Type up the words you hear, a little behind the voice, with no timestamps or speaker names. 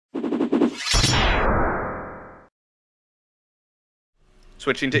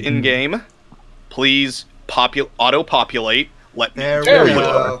Switching to in-game. Please auto-populate. Let me There we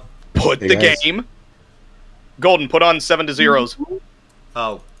go. put the game. Golden, put on 7 to 0s.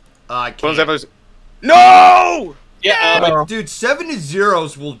 Oh, I Put on can't. 7 to... No! Yeah, Dude, 7 to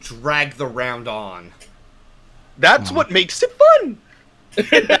 0s will drag the round on. That's what makes it fun.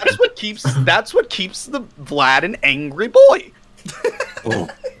 That's what keeps the Vlad an angry boy. Oh,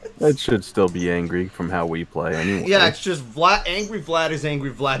 that should still be angry from how we play anyway. Yeah, it's just angry Vlad is angry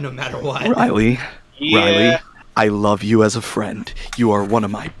Vlad no matter what. Riley, Yeah. Riley, I love you as a friend. You are one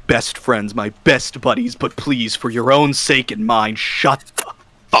of my best friends, my best buddies, but please, for your own sake and mine, shut the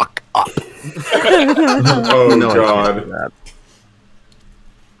fuck up. Oh, No, I can't do God. that.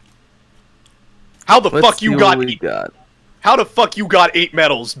 How the Let's fuck see you what got we got? How the fuck you got 8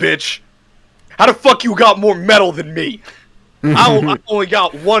 medals, bitch? How the fuck you got more medal than me? I only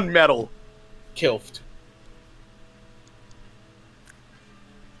got 1 medal. Kilfed.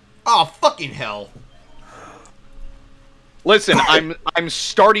 Oh, fucking hell. Listen, I'm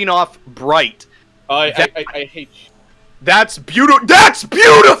starting off bright. I hate you. That's beautiful. That's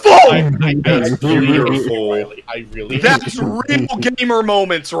beautiful. That's beautiful. I really That's real gamer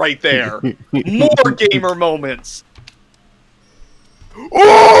moments right there. More gamer moments.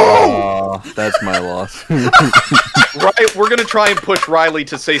 Oh! That's my loss. Right, we're gonna try and push Riley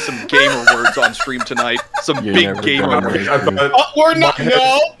to say some gamer words on stream tonight. Some You're big never gamer gonna words. I thought Oh, we're not. My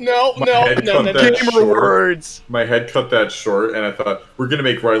head- No. Gamer short. words. my head cut that short, and I thought we're gonna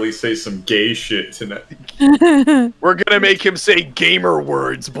make Riley say some gay shit tonight. We're gonna make him say gamer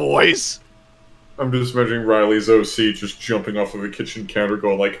words, boys. I'm just imagining Riley's OC just jumping off of a kitchen counter,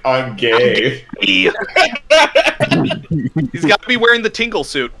 going like, "I'm gay." He's got to be wearing the tingle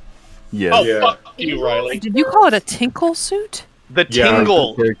suit. Yes. Oh, Yeah. fuck you, Riley. Did you call it a tinkle suit? The Yeah,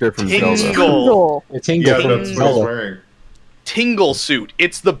 tingle. Character from Zelda. Tingle. A tingle Yeah, from that's what he's Zelda. wearing. Tingle suit.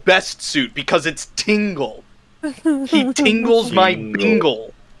 It's the best suit because it's tingle. He tingles my Tingle.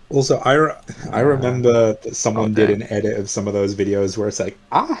 bingle. Also, I remember that someone did an edit of some of those videos where it's like,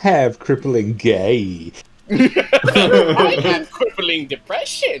 I have crippling gay. I have crippling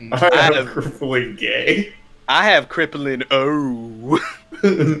depression. I have- am crippling gay. I have crippling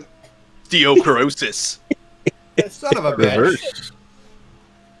osteoporosis. Son of a bitch. Reverse.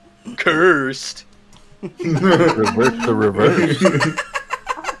 Cursed. Reverse the reverse.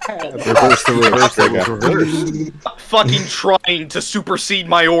 Reverse the reverse that was reversed. Fucking trying to supersede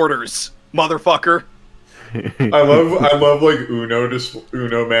my orders, motherfucker. I love like Uno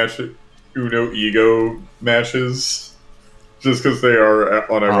ego matches, just because they are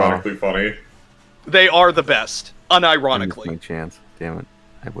unironically funny. They are the best, I missed my unironically. chance. Damn it.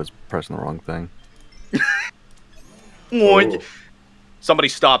 I was pressing the wrong thing. What? Oh. Somebody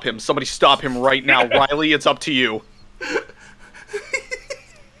stop him. Somebody stop him right now. Riley, it's up to you.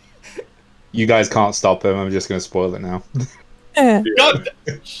 You guys can't stop him. I'm just going to spoil it now. God,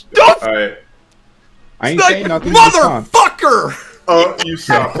 Don't Alright. I ain't saying nothing. You can't. Motherfucker! Oh, you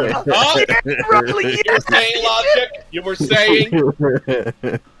stopped him. Riley, you were saying logic. You were saying.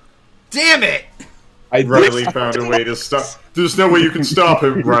 Damn it! Riley found a way to stop. There's no way you can stop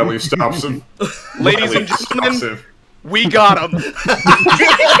him. Riley stops him. ladies Riley and gentlemen, stops him. we got him.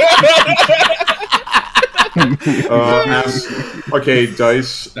 Okay,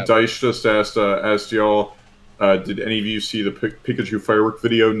 Dice just asked y'all, did any of you see the Pikachu firework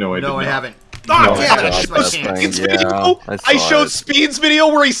video? No, I did No, I not. haven't. Oh, No, damn it! I I missed my that's chance. fine. Speed's Yeah, video? I I saw showed it. Speed's video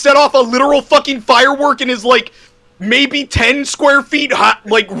where he set off a literal fucking firework in his, like, maybe 10 square feet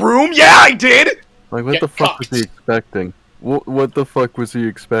like, room? Yeah, I did! Like, what Get the fuck was cocked. he expecting? What the fuck was he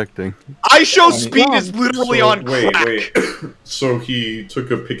expecting? I showed Speed is literally So, on wait, crack. wait. So he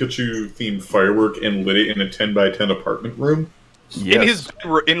took a Pikachu-themed firework and lit it in a 10x10 apartment room? Yes. In his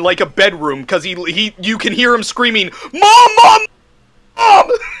in like a bedroom because he you can hear him screaming, "Mom!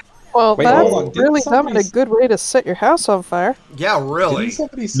 Well, Wait, that's hold on, didn't really not a somebody- good way to set your house on fire. Yeah, really. Didn't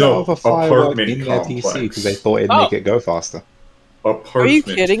somebody set No, off a firework apartment in their PC complex. because they thought it'd Oh. make it go faster? Apartment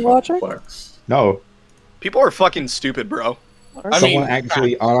kidding, Logic? complex. No. People are fucking stupid, bro. I Someone mean,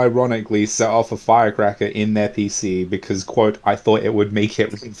 actually unironically set off a firecracker in their PC because, quote, I thought it would make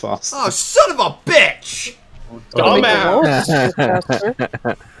it run faster. Oh, son of a bitch! dumbass. Faster.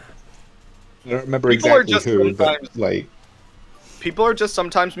 I don't remember People are exactly just who, but, sometimes- like, People are just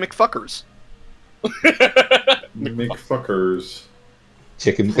sometimes McFuckers. McFuckers.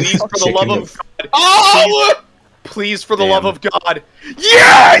 chicken. Please, for the chicken love of God. Oh! Please, for the Damn. love of God.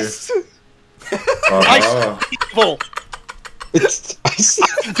 Yes! Uh-huh. Evil. It's,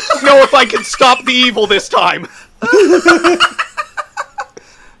 Don't know if I can stop the evil this time.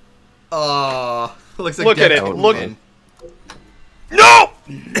 Looks like Look at Death it, Note look- win. No!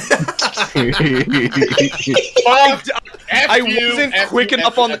 I wasn't quick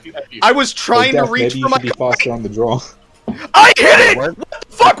enough on the... I was trying to reach for my... Maybe you should be faster on the draw. I hit it! What the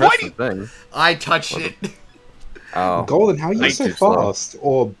fuck? Why do you... thing. I touched it. Oh. Golden, how are you so too slow. fast?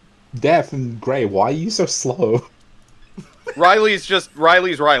 Or Deaf and Grey, why are you so slow? Riley's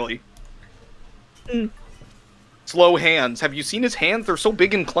Riley. Slow hands. Have you seen his hands? They're so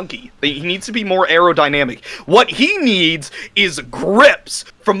big and clunky. He needs to be more aerodynamic. What he needs is grips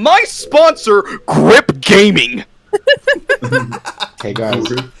from my sponsor, Grip Gaming. Hey guys,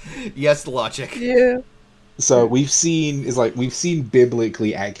 Yes, Logic. Yeah. so we've seen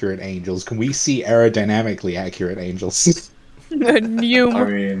biblically accurate angels. Can we see aerodynamically accurate angels? New. I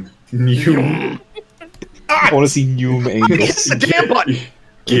mean, you. I want to see Noom angels. Damn button.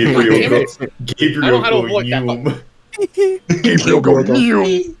 Gabriel Damn go. Gabriel I don't know how to go. avoid that Noom. Gabriel go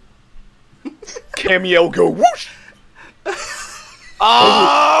new. Cameo go whoosh.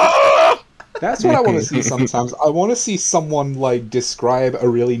 Ah! That's what I want to see sometimes. I want to see someone like describe a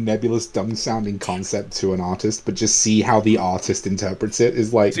really nebulous, dumb-sounding concept to an artist, but just see how the artist interprets it.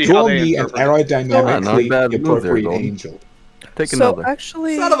 Is like, See how draw they me an interpret it. aerodynamically not bad move there, appropriate Golden. angel. Take So another.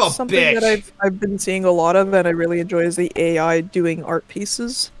 actually, Son of a something that bitch. I've been seeing a lot of and I really enjoy is the AI doing art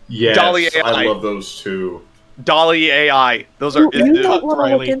pieces. Yes, Dolly AI. I love those too. Dolly AI. Those are... You might want to look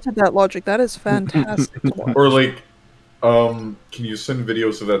Riley. into that, Logic. That is fantastic. to watch. Or like, can you send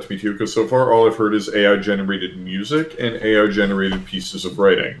videos of that to me too? Because so far all I've heard is AI generated music and AI generated pieces of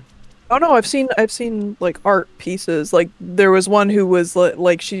writing. Oh no, I've seen like art pieces. Like there was one who was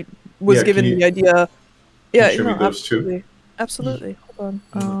like she was Yeah, given can you- the idea. Yeah, show me no, those too? absolutely. Absolutely. Hold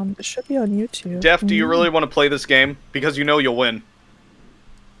on. It should be on YouTube. Def, do you really want to play this game? Because you know you'll win.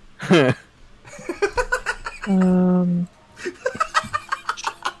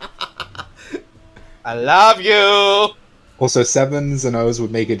 I love you. Also, 7s and O's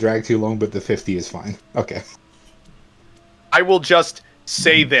would make it drag too long, but the 50 is fine. Okay. I will just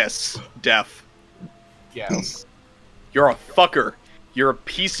say this, Def. Yes. You're a fucker. You're a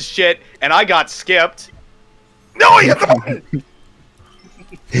piece of shit, and I got skipped. No, I hit the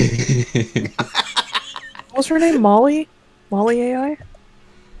button! What's her name? Molly? Molly AI?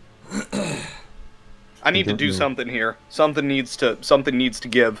 I need to do something here. Something needs to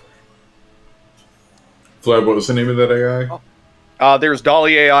give. Vlad, what was the name of that AI? There's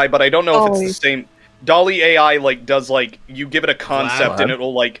Dolly AI, but I don't know if Dolly. it's the same. Dolly AI like does like you give it a concept and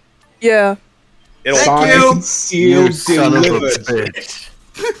it'll like Yeah. it'll Signed, sealed, You son of a delivered. bitch.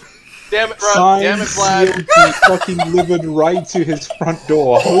 Damn it, Rod. Damn Signed, it, Vlad. sealed, fucking delivered right to his front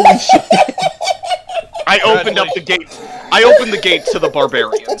door. Holy shit. I opened up the gate. I opened the gate to the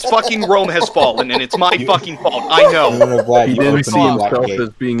barbarians. Fucking Rome has fallen, and it's my fucking fault. I know. No, Vlad, He you didn't opened see the black himself gate. as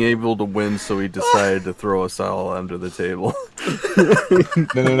being able to win, so he decided to throw us all under the table.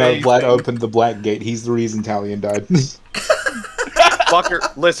 No, Vlad opened the black gate. He's the reason Talion died. Fucker,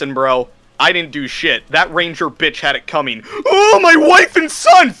 listen, bro. I didn't do shit. That ranger bitch had it coming. Oh, my wife and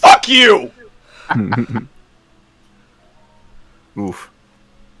son! Fuck you! Oof.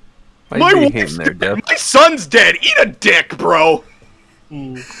 Why My are you wife's hating there, dead. Dev? My son's dead. Eat a dick, bro.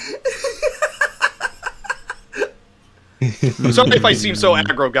 I'm sorry if I seem so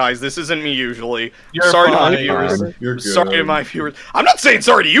aggro, guys. This isn't me usually. You're sorry to fine. my viewers. You're good. Sorry to my viewers. I'm not saying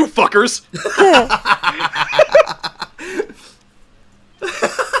sorry to you, fuckers.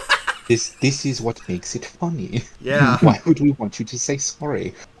 This is what makes it funny. Yeah. Why would we want you to say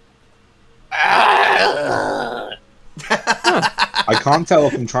sorry? I can't tell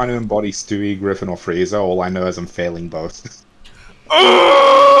if I'm trying to embody Stewie, Griffin, or Freezer. All I know is I'm failing both.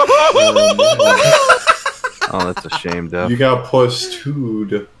 Oh, that's a shame, Dev. You got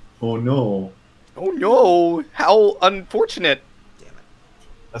 +2'd. Oh no. Oh no! How unfortunate.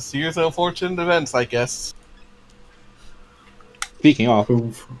 A series of unfortunate events, I guess. Speaking of,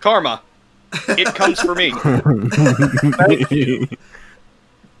 Oof. Karma. It comes for me.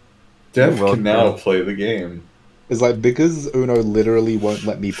 Dev You're can now welcome. play the game. it's like because Uno literally won't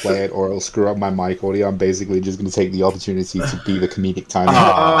let me play it or it'll screw up my mic audio, I'm basically just going to take the opportunity to be the comedic timing.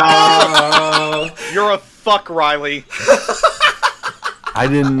 You're a fuck, Riley. I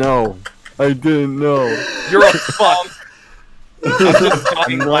didn't know. I didn't know. You're a fuck. I'm just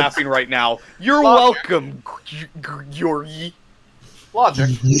dying laughing right now. You're welcome, Yuri. Logic.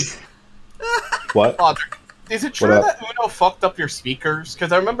 What? Logic. Is it true What that Uno fucked up your speakers?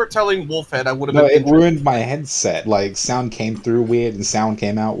 Because I remember telling Wolfhead I would have No, been. it ruined my headset. Like, sound came through weird and sound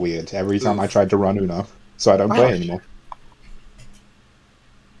came out weird every time I tried to run Uno. So I don't play anymore.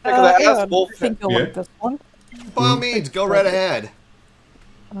 Because I yeah, asked I Wolfhead. think you'll Yeah. like this one. By all means, go right ahead.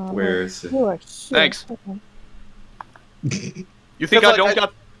 Where is it? You are here. Thanks. You think I don't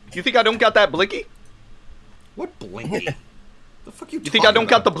got? You think I don't got that blicky? What blinky? The fuck you? You think I don't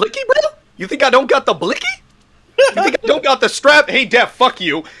got the blicky, bro? You think I don't got the blicky? You think I don't got the strap? Hey, Def, fuck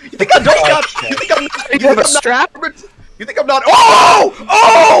you. You think I don't got? You think I'm not? You have a strap? You think I'm not? Oh!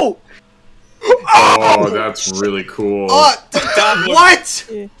 Oh! Oh, that's really cool. What?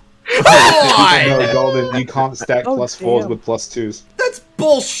 Yeah. Come No, on! Golden, you can't stack Oh, +4s damn. with +2s. That's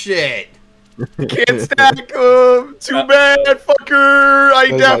bullshit. Can't stack them. Too bad, fucker. I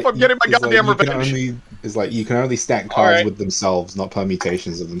There's Def, like- I'm getting my it's like goddamn you can revenge. only- It's like you can only stack cards Alright. with themselves, not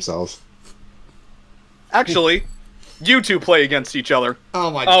permutations of themselves. Actually, you two play against each other. Oh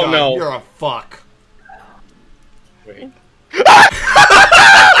my Oh, god, no. you're a fuck. Wait.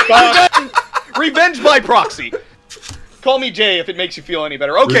 Revenge by proxy. Call me Jay if it makes you feel any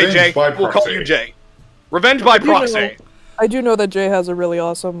better. Okay, Revenge Jay, by we'll call proxy. you Jay. Revenge by You know- proxy. I do know that Jay has a really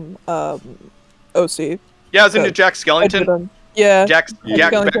awesome OC. Yeah, I was into Good. Jack I did Skellington. them. Yeah. Jack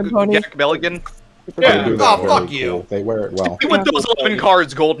Skellington pony. Belligan. Super Yeah. They do badass. that Oh, really fuck you. cool. They wear it well. With those 11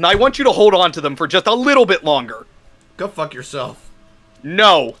 cards, Golden, I want you to hold on to them for just a little bit longer. Go fuck yourself.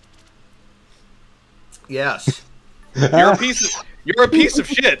 No, Yes. you're a piece of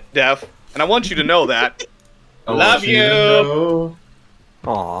shit, Def, and I want you to know that. I Love want to you. know-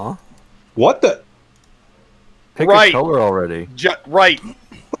 Aw. What the? Pick Right. a color already. Right.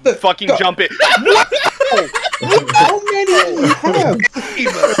 Fucking Go. jump it. How many do you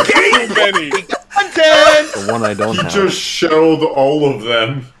have? Benny. Content! The one I don't He have. just shelled all of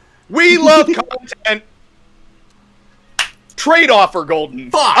them. We love content. Trade offer,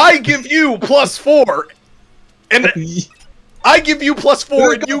 Golden. Fuck. I give you +4, and I give you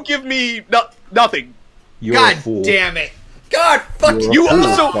 +4, and you give me nothing. You're God a fool. damn it. God fuck You're a You fool,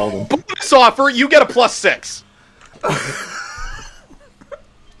 also Golden. bonus offer. You get a +6.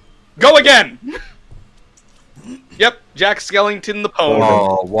 Go again. Yep, Jack Skellington the Pone.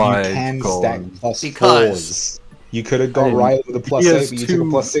 Oh, You why? can Golden? stack +4s. Because. You could have got Hey, Riley with a +8, he has but you took a two-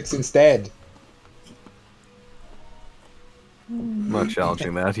 +6 instead. I'm not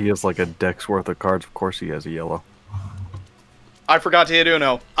challenging that. He has like a deck's worth of cards. Of course he has a yellow. I forgot to hit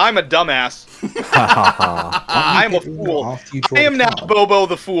Uno. I'm a dumbass. Ha ha ha. I'm a Get Uno fool. after you draw I am the now card. Bobo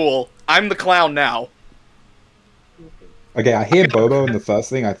the Fool. I'm the clown now. Okay, I hear Bobo, and the first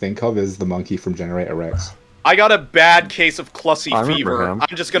thing I think of is the monkey from Generator Rex. I got a bad case of Clussy I remember fever. him.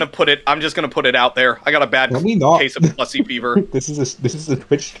 I'm just gonna put it out there. I got a bad Can we not? case of Clussy fever. This is a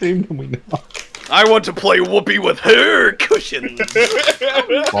Twitch stream, can we not? I want to play Whoopee with her cushions.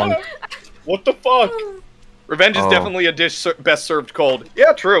 Long- What the fuck? Revenge is Oh. definitely a dish best served cold.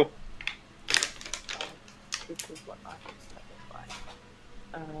 Yeah, true.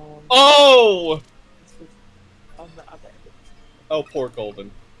 Oh! Oh, poor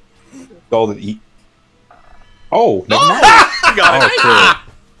Golden. Golden eat. Oh, never mind. I got it. Oh,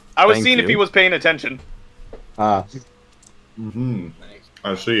 cool. I was Thank seeing if you. he was paying attention. Mm-hmm.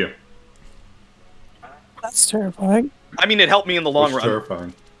 I see you. That's terrifying. I mean, it helped me in the long That's run.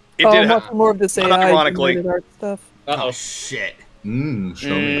 terrifying. It did help. Much more of this AI Unironically. generated art stuff. Uh-oh. Oh shit. Show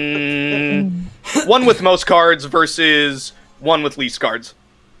me. One with most cards versus one with least cards.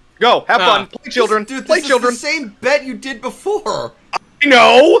 Go, have fun, play children, Dude, play this children. is the same bet you did before.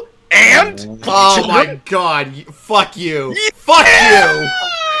 No, and play Oh children. my god. Fuck you. Fuck you. Yeah.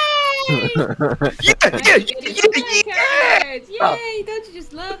 Yay! Don't you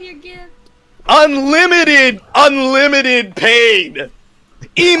just love your gift? Unlimited pain.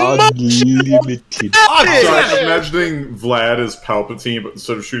 Unlimited. Oh, So damn I'm it. imagining Vlad as Palpatine, but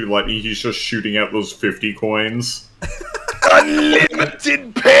instead of shooting lightning, he's just shooting out those 50 coins.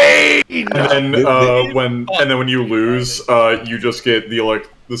 Unlimited pain. And then when you lose, you just get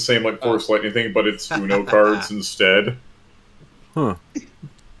the same Force Lightning thing, but it's Uno cards instead. Huh.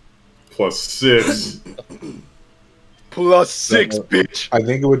 +6. +6, bitch. I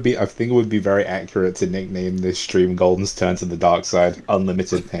think it would be very accurate to nickname this stream Golden's Turn to the Dark Side,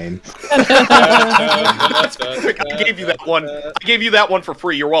 Unlimited Pain. That's perfect. I gave you that one. I gave you that one for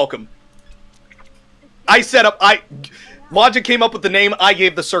free. You're welcome. Logic came up with the name. I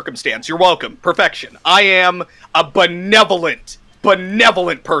gave the circumstance. You're welcome. Perfection. I am a benevolent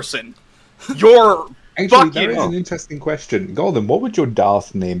person. You're Actually, fucking. that is an interesting question. Golden, what would your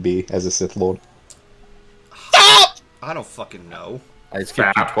Darth name be as a Sith Lord? I don't fucking know. I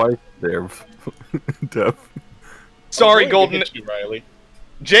skipped you twice there, Dev. Sorry, I'm going to Golden. hit you, Riley.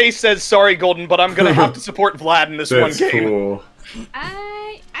 Jay says sorry, Golden, but I'm gonna have to support Vlad in this That's one game. cool.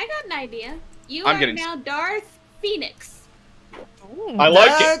 I got an idea. You I'm are getting- now Darth Phoenix. I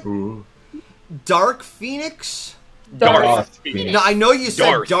like it. Ooh. Dark Phoenix? Darth. No, I know you said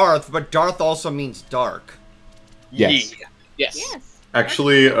Darth. Darth, but Darth also means dark. Yes. Yeah. Yes. Yes.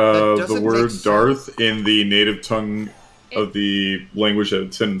 Actually, the doesn't word make Darth in the native tongue of the language that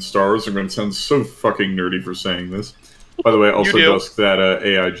it's in stars, I'm going to sound so fucking nerdy for saying this. By the way, also do. Dusk, that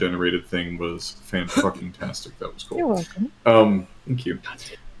AI-generated thing was fan-fucking-tastic. That was cool. You're welcome. Thank you.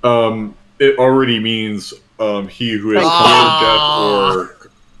 It already means he who has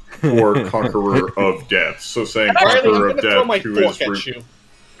conquered death or conqueror of death. So saying Riley, I'm conqueror of gonna throw my death who fork is at you.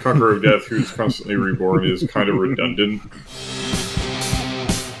 conqueror of death who's constantly reborn is kind of redundant.